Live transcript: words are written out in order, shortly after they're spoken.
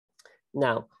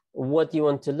Now, what you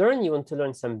want to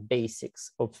learn some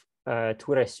basics of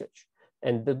Twitter search.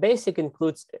 And the basic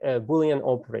includes Boolean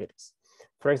operators.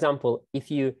 For example, if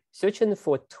you searching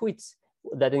for tweets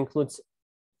that includes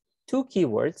 2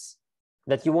 keywords,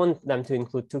 that you want them to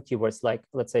include 2 keywords, like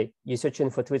let's say you're searching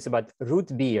for tweets about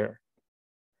root beer,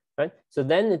 right? So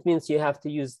then it means you have to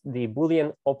use the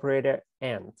Boolean operator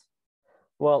and.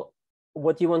 Well,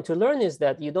 what you want to learn is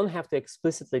that you don't have to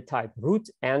explicitly type root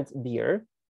and beer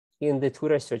in the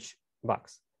Twitter search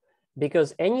box,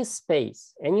 because any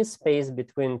space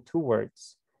between 2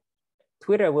 words,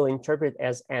 Twitter will interpret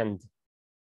as and.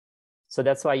 So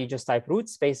that's why you just type root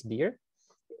space beer,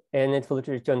 and it will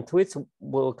return tweets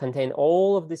will contain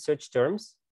all of the search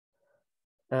terms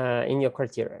in your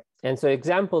criteria. And so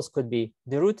examples could be,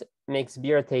 the root makes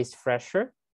beer taste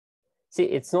fresher. See,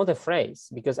 it's not a phrase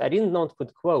because I did not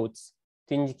put quotes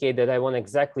to indicate that I want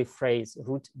exactly phrase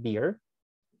root beer.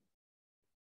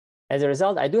 As a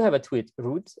result, I do have a tweet,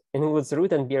 root, includes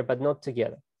root and beer, but not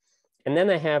together. And then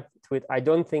I have tweet, I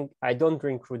don't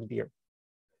drink root beer.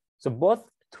 So both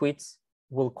tweets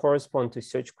will correspond to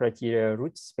search criteria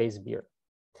root space beer.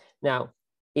 Now,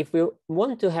 if we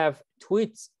want to have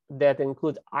tweets that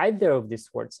include either of these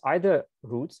words, either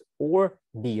root or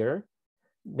beer,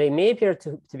 they may appear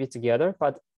to be together,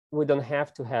 but we don't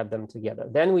have to have them together.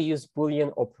 Then we use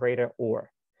Boolean operator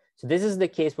or. So this is the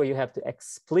case where you have to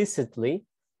explicitly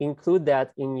include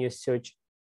that in your search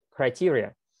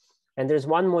criteria. And there's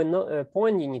one more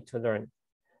point you need to learn.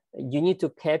 You need to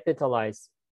capitalize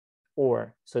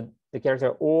or. So the character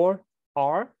or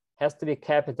R has to be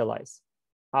capitalized.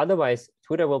 Otherwise,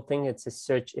 Twitter will think it's a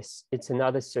search, it's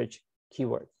another search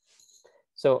keyword.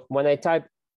 So when I type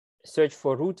search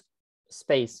for root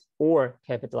space or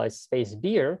capitalized space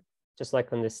beer, just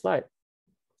like on this slide,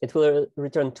 it will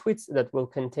return tweets that will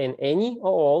contain any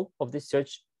or all of the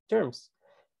search terms.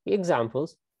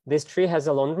 Examples, this tree has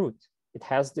a long root. It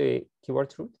has the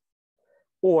keyword root.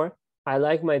 Or I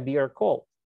like my beer cold.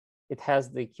 It has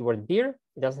the keyword beer.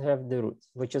 It doesn't have the root,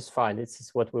 which is fine. This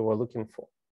is what we were looking for.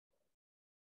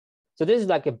 So this is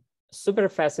like a super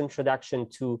fast introduction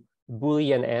to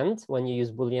Boolean and, when you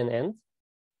use Boolean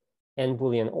and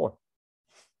Boolean or.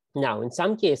 Now, in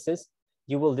some cases,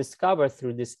 you will discover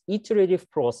through this iterative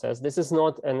process, this is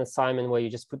not an assignment where you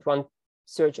just put one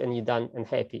search and you're done and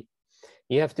happy.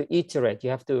 You have to iterate, you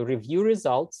have to review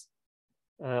results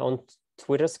on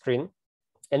Twitter screen.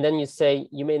 And then you say,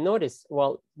 you may notice,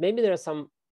 well, maybe there are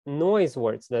some noise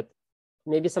words that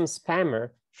maybe some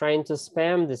spammer trying to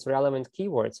spam these relevant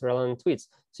keywords, relevant tweets.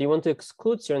 So you want to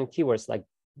exclude certain keywords like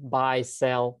buy,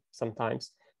 sell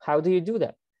sometimes. How do you do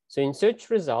that? So in search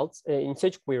results, in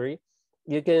search query,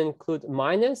 you can include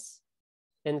minus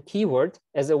and keyword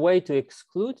as a way to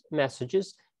exclude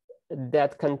messages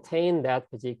that contain that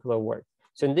particular word.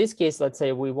 So in this case, let's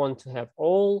say we want to have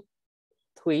all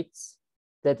tweets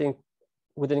that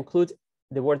would include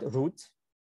the word root,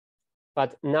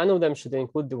 but none of them should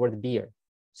include the word beer.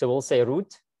 So we'll say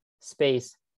root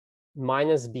space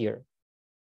minus beer.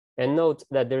 And note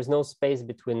that there's no space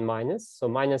between minus, so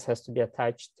minus has to be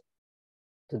attached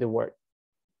to the word.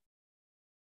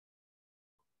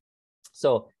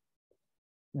 So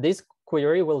this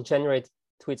query will generate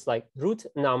tweets like root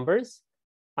numbers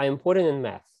are important in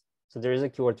math. So there is a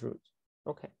keyword root,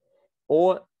 okay.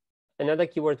 Or another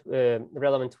keyword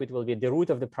relevant tweet will be the root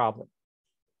of the problem.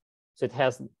 So it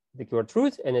has the keyword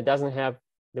root and it doesn't have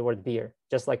the word beer,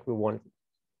 just like we wanted.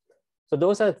 So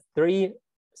those are 3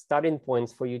 starting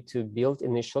points for you to build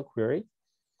initial query.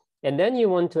 And then you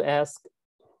want to ask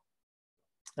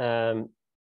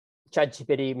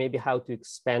ChatGPT maybe how to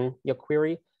expand your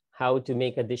query, how to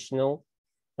make additional,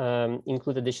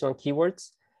 include additional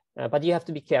keywords. But you have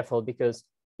to be careful because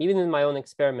even in my own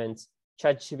experiments,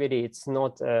 ChatGPT, it's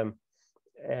not a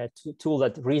tool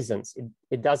that reasons.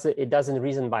 It doesn't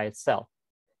reason by itself.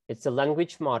 It's a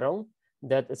language model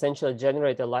that essentially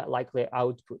generates a likely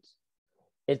output.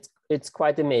 It's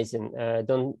quite amazing.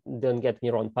 Don't get me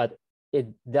wrong, but it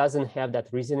doesn't have that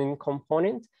reasoning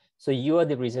component. So you are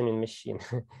the reasoning machine.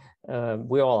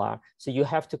 We all are. So you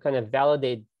have to kind of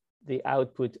validate the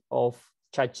output of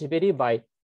ChatGPT by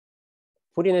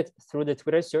putting it through the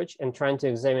Twitter search and trying to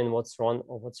examine what's wrong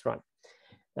or what's right.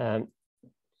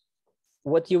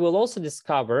 What you will also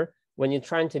discover when you're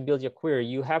trying to build your query,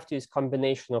 you have to use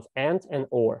combination of and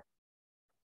or.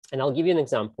 And I'll give you an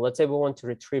example. Let's say we want to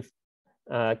retrieve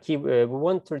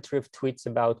tweets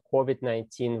about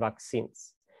COVID-19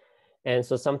 vaccines. And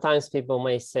so sometimes people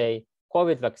may say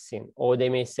COVID vaccine, or they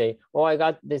may say, oh, I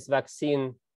got this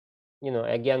vaccine,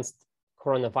 against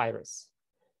coronavirus.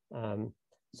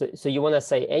 So you want to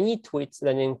say any tweets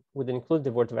that would include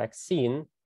the word vaccine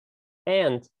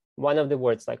and one of the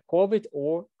words like COVID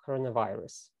or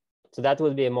coronavirus. So that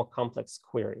would be a more complex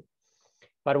query.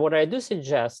 But what I do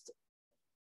suggest,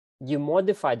 you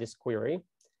modify this query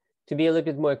to be a little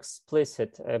bit more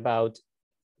explicit about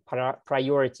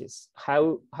priorities.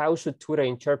 How should Twitter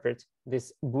interpret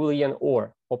this Boolean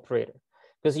or operator?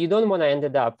 Because you don't want to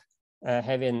end up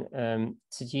having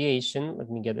situation. Let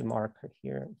me get a marker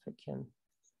here if I can.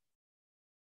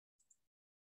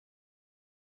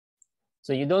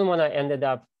 So you don't want to end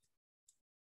up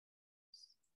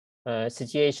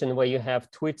situation where you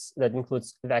have tweets that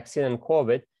includes vaccine and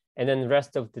COVID, and then the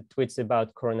rest of the tweets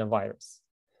about coronavirus.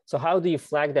 So how do you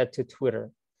flag that to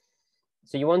Twitter?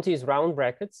 So you want to use round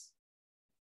brackets,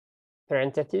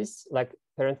 parentheses like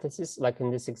in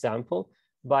this example,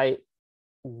 by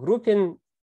grouping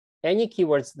any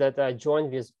keywords that are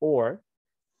joined with or,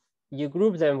 you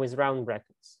group them with round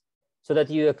brackets so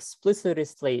that you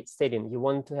explicitly stating you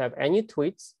want to have any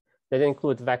tweets that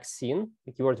include vaccine,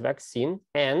 the keyword vaccine,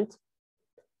 and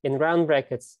in round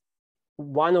brackets,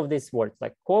 one of these words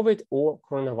like COVID or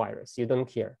coronavirus. You don't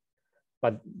care,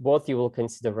 but both you will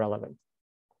consider relevant.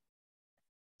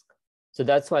 So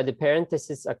that's why the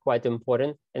parentheses are quite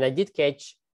important. And I did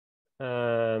catch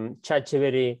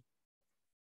ChatGPT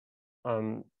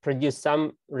produce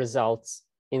some results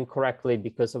incorrectly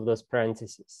because of those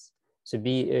parentheses. So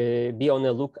be on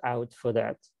the lookout for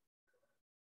that.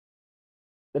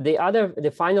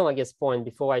 The final, I guess, point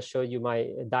before I show you my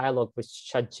dialogue with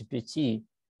ChatGPT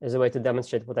as a way to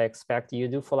demonstrate what I expect you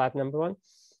do for lab number one.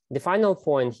 The final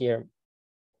point here,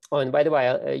 oh, and by the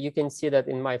way, you can see that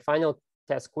in my final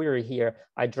test query here,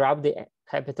 I dropped the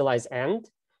capitalized and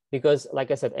because,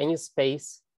 like I said, any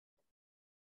space,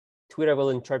 Twitter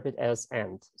will interpret as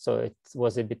and. So it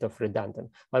was a bit of redundant.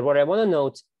 But what I want to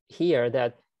note here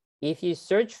that if you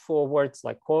search for words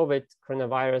like COVID,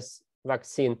 coronavirus,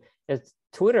 vaccine,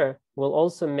 Twitter will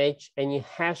also match any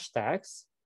hashtags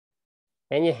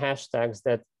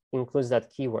that includes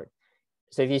that keyword.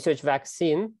 So if you search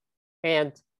vaccine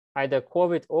and either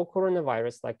COVID or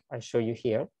coronavirus, like I show you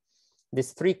here,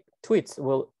 these three tweets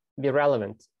will be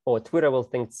relevant, or Twitter will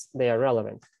think they are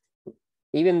relevant.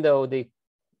 Even though the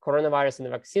coronavirus and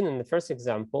the vaccine in the first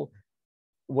example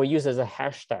were used as a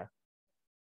hashtag.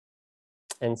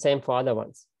 And same for other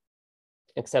ones,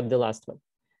 except the last one.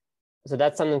 So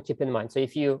that's something to keep in mind. So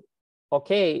if you,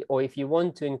 okay, or if you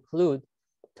want to include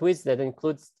tweets that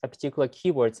includes a particular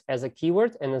keywords as a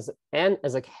keyword and as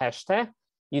a hashtag,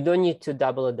 you don't need to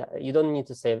double it. You don't need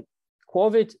to say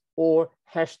COVID or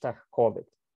hashtag COVID.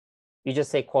 You just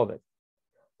say COVID.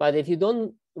 But if you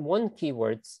don't want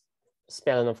keywords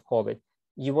spelling of COVID,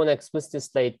 you want to explicitly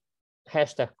state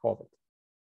hashtag COVID.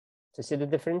 So see the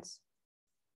difference?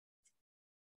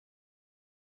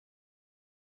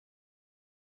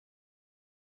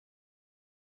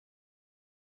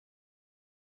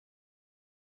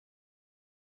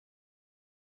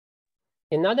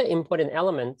 Another important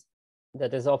element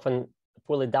that is often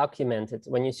poorly documented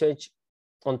when you search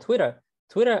on Twitter,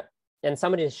 and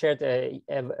somebody shared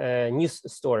a news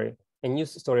story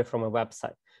from a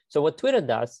website. So what Twitter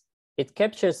does, it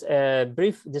captures a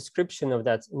brief description of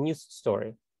that news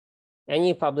story.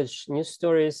 Any published news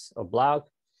stories or blog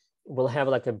will have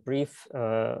like a brief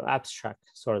abstract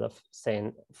sort of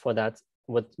saying for that,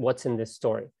 what's in this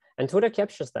story. And Twitter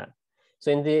captures that.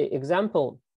 So in the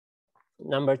example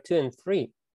number 2 and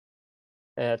 3,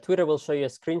 Twitter will show you a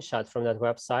screenshot from that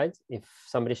website if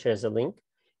somebody shares a link,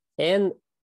 and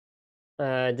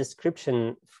a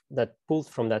description that pulled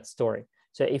from that story.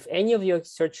 So if any of your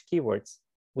search keywords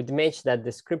would match that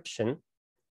description,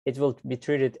 it will be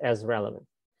treated as relevant.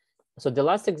 So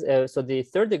the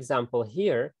third example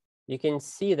here, you can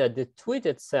see that the tweet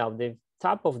itself, the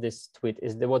top of this tweet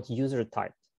is the word user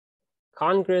typed.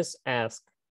 Congress asked,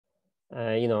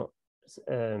 and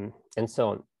so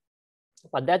on.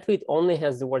 But that tweet only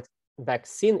has the word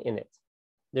vaccine in it.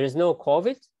 There is no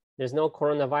COVID, there's no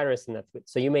coronavirus in that tweet.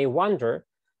 So you may wonder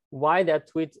why that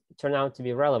tweet turned out to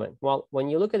be relevant. Well, when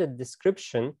you look at the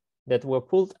description that were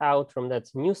pulled out from that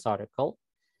news article,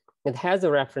 it has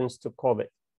a reference to COVID.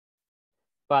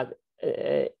 But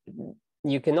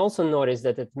you can also notice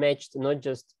that it matched not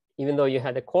just, even though you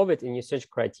had a COVID in your search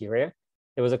criteria,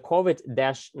 there was a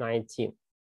COVID-19.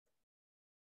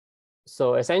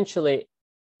 So essentially,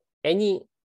 any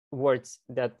words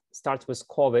that starts with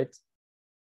COVID,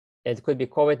 it could be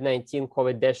COVID-19,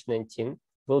 COVID-19,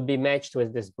 will be matched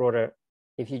with this broader,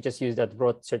 if you just use that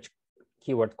broad search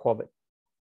keyword COVID.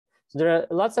 So there are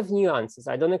lots of nuances.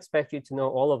 I don't expect you to know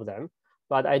all of them,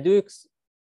 but I do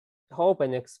hope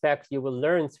and expect you will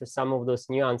learn through some of those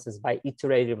nuances by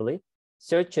iteratively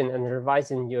searching and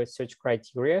revising your search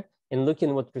criteria and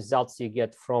looking what results you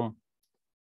get from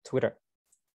Twitter.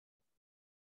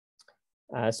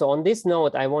 So on this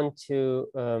note, I want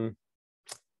to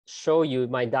show you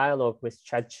my dialogue with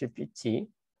ChatGPT.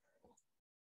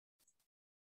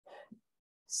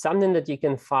 Something that you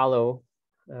can follow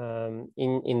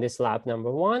in this lab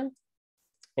number 1,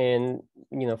 and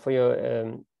for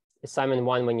your assignment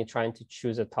 1 when you're trying to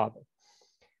choose a topic.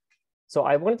 So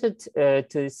I wanted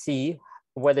to see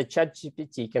whether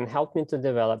ChatGPT can help me to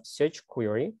develop search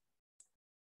query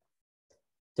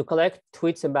to collect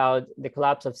tweets about the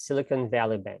collapse of Silicon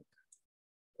Valley Bank.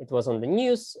 It was on the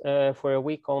news for a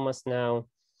week almost now,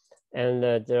 and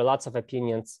there are lots of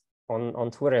opinions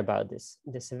on Twitter about this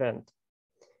event.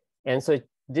 And so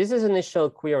this is initial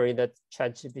query that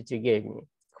ChatGPT gave me.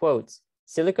 Quotes,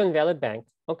 Silicon Valley Bank.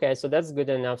 Okay, so that's good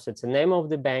enough. So it's the name of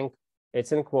the bank.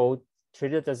 It's in quote,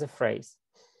 treated as a phrase.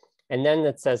 And then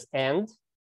it says, and.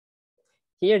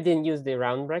 Here didn't use the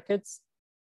round brackets.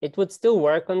 It would still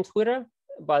work on Twitter,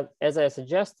 but as I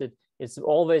suggested, it's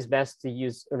always best to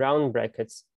use round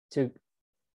brackets to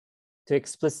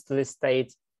explicitly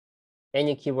state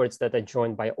any keywords that are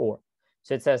joined by or.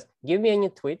 So it says, give me any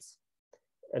tweets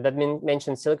that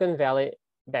mention Silicon Valley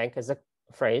Bank as a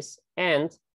phrase,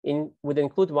 and would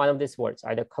include one of these words,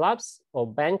 either collapse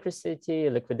or bankruptcy,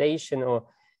 liquidation, or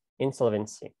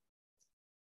insolvency.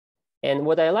 And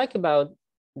what I like about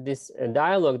this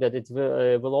dialogue that it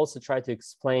will also try to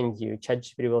explain to you,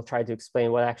 ChatGPT will try to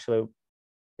explain what actually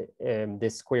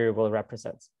this query will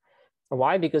represent.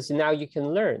 Why? Because now you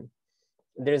can learn.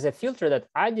 There's a filter that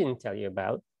I didn't tell you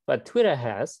about, but Twitter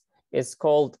has. It's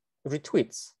called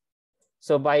retweets.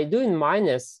 So by doing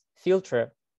minus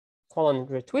filter colon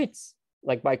retweets,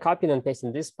 like by copying and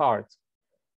pasting this part,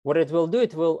 what it will do,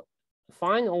 it will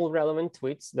find all relevant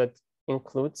tweets that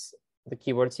includes the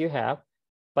keywords you have,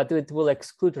 but it will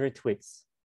exclude retweets.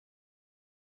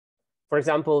 For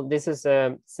example, this is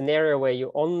a scenario where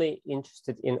you're only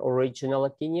interested in original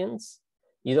opinions.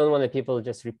 You don't want the people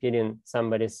just repeating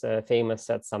somebody's famous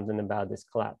said something about this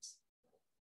collapse.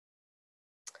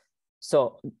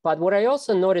 So, but what I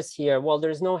also noticed here, well,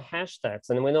 there's no hashtags,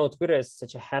 and we know Twitter is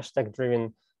such a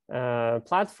hashtag-driven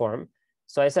platform.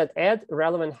 So I said, add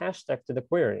relevant hashtag to the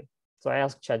query. So I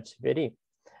asked ChatGPT.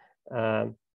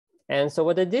 And so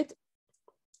what I did,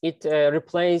 it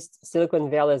replaced Silicon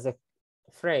Valley as a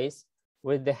phrase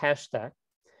with the hashtag.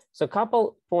 So a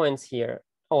couple points here.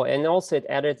 Oh, and also it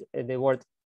added the word,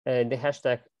 the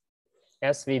hashtag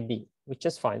SVB, which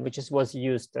is fine, which was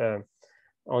used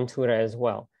on Twitter as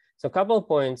well. So a couple of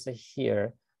points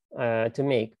here to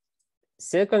make.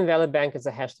 Silicon Valley Bank as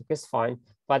a hashtag is fine,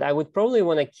 but I would probably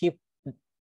want to keep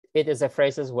it as a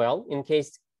phrase as well, in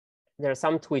case there are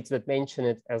some tweets that mention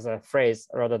it as a phrase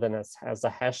rather than as a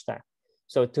hashtag.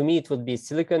 So to me, it would be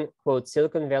quote,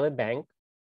 Silicon Valley Bank,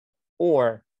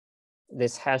 or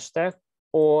this hashtag,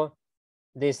 or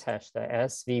this hashtag,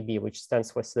 SVB, which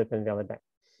stands for Silicon Valley Bank.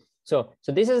 So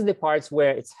this is the parts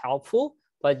where it's helpful,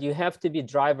 but you have to be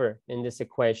driver in this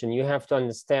equation. You have to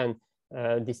understand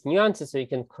these nuances so you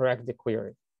can correct the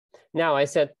query. Now I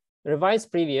said, revise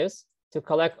previous to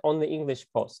collect only English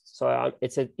posts. So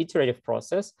it's an iterative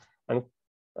process. I'm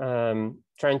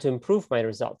trying to improve my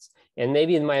results. And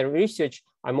maybe in my research,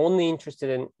 I'm only interested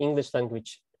in English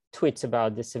language tweets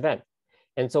about this event.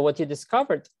 And so what you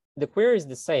discovered, the query is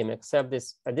the same, except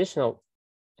this additional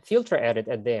filter added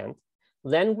at the end,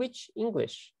 language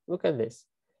English. Look at this.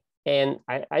 And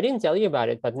I didn't tell you about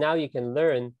it, but now you can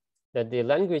learn that the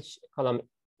language column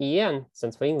EN,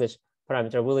 stands for English,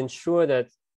 parameter will ensure that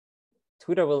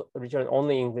Twitter will return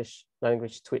only English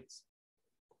language tweets.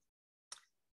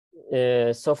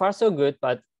 So far, so good,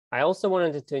 but I also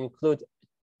wanted to include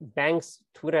bank's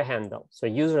Twitter handle, so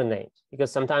username,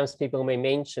 because sometimes people may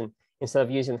mention, instead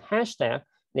of using hashtag,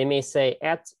 they may say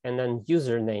 @ and then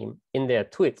username in their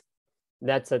tweet.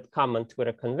 That's a common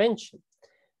Twitter convention.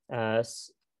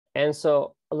 And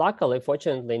so luckily,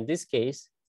 fortunately, in this case,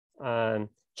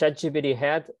 ChatGPT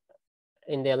had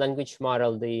in their language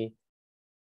model the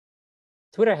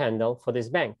Twitter handle for this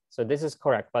bank. So this is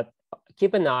correct, but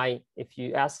keep an eye if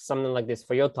you ask something like this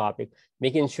for your topic,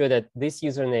 making sure that this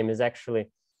username is actually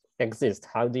exists.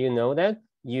 How do you know that?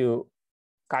 You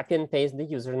copy and paste the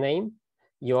username,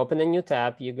 you open a new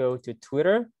tab, you go to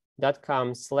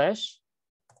twitter.com/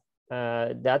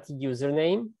 that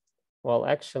username. Well,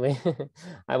 actually,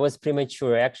 I was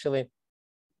premature. Actually,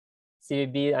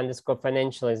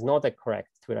 CVB_financial is not a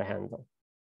correct Twitter handle.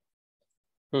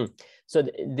 So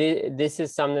this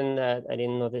is something that I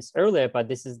didn't notice earlier, but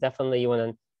this is definitely, you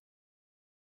want to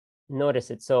notice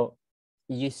it. So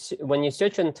when you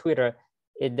search on Twitter,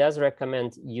 it does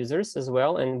recommend users as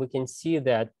well. And we can see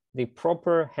that the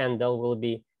proper handle will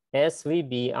be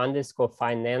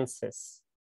SVB_finances.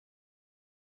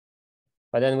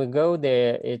 But then we go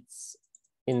there, it's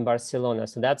in Barcelona.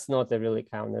 So that's not a real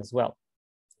account as well.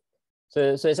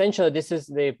 So essentially, this is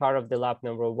the part of the lab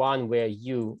number 1 where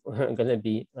you are going to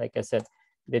be, like I said,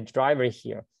 the driver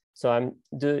here. So I'm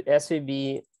do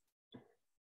SVB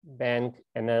bank,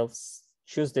 and I'll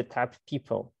choose the type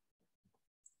people.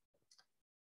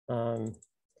 So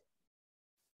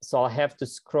I'll have to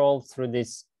scroll through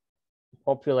these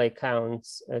popular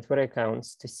accounts, Twitter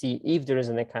accounts, to see if there is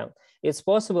an account. It's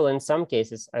possible in some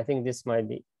cases. I think this might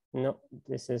be, no,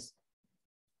 this is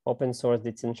open source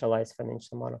decentralized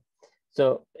financial model.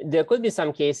 So there could be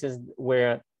some cases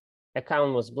where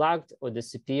account was blocked or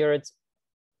disappeared.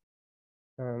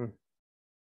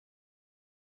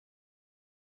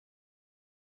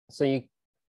 So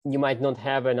you might not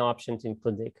have an option to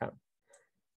include the account.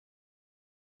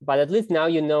 But at least now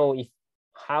you know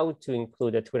how to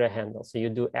include a Twitter handle. So you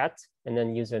do @ and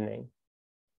then username.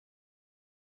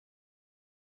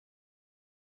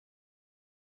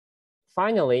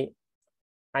 Finally,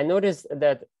 I noticed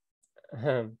that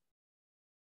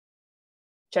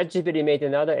ChatGPT made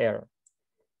another error.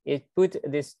 It put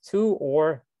these 2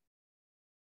 or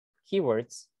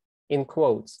keywords in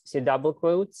quotes, see double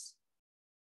quotes,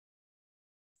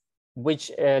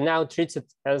 which now treats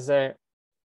it as a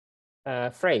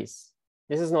phrase.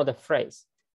 This is not a phrase,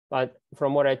 but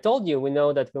from what I told you, we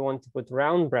know that we want to put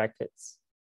round brackets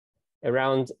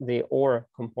around the or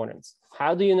components.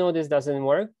 How do you know this doesn't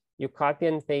work? You copy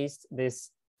and paste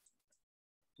this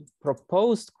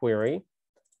proposed query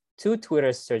to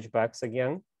Twitter search box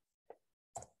again,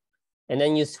 and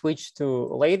then you switch to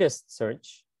latest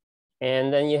search,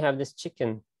 and then you have this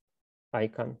chicken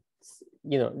icon.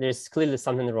 You know, there's clearly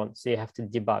something wrong, so you have to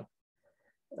debug.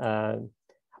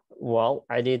 Well,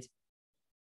 I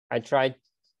tried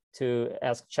to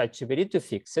ask ChatGPT to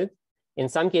fix it. In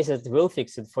some cases, it will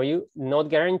fix it for you, not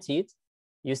guaranteed.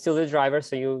 You're still the driver,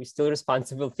 so you're still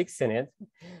responsible fixing it.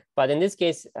 But in this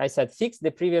case, I said, fix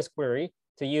the previous query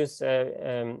to use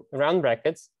round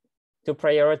brackets to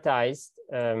prioritize,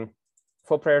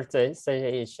 for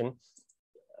prioritization,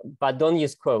 but don't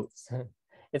use quotes.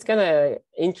 It's kind of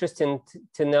interesting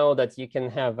to know that you can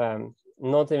have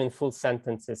not even full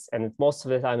sentences, and most of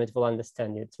the time it will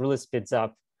understand you. It really speeds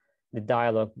up the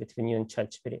dialogue between you and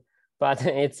ChatGPT. But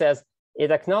it says, it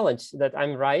acknowledged that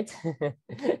I'm right.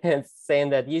 It's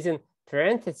saying that using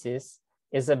parentheses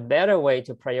is a better way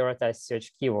to prioritize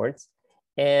search keywords.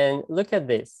 And look at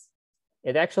this.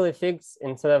 It actually fixed,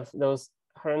 instead of those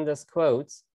horrendous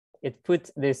quotes, it put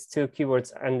these 2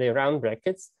 keywords under round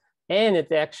brackets, and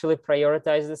it actually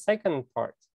prioritized the second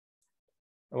part.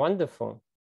 Wonderful.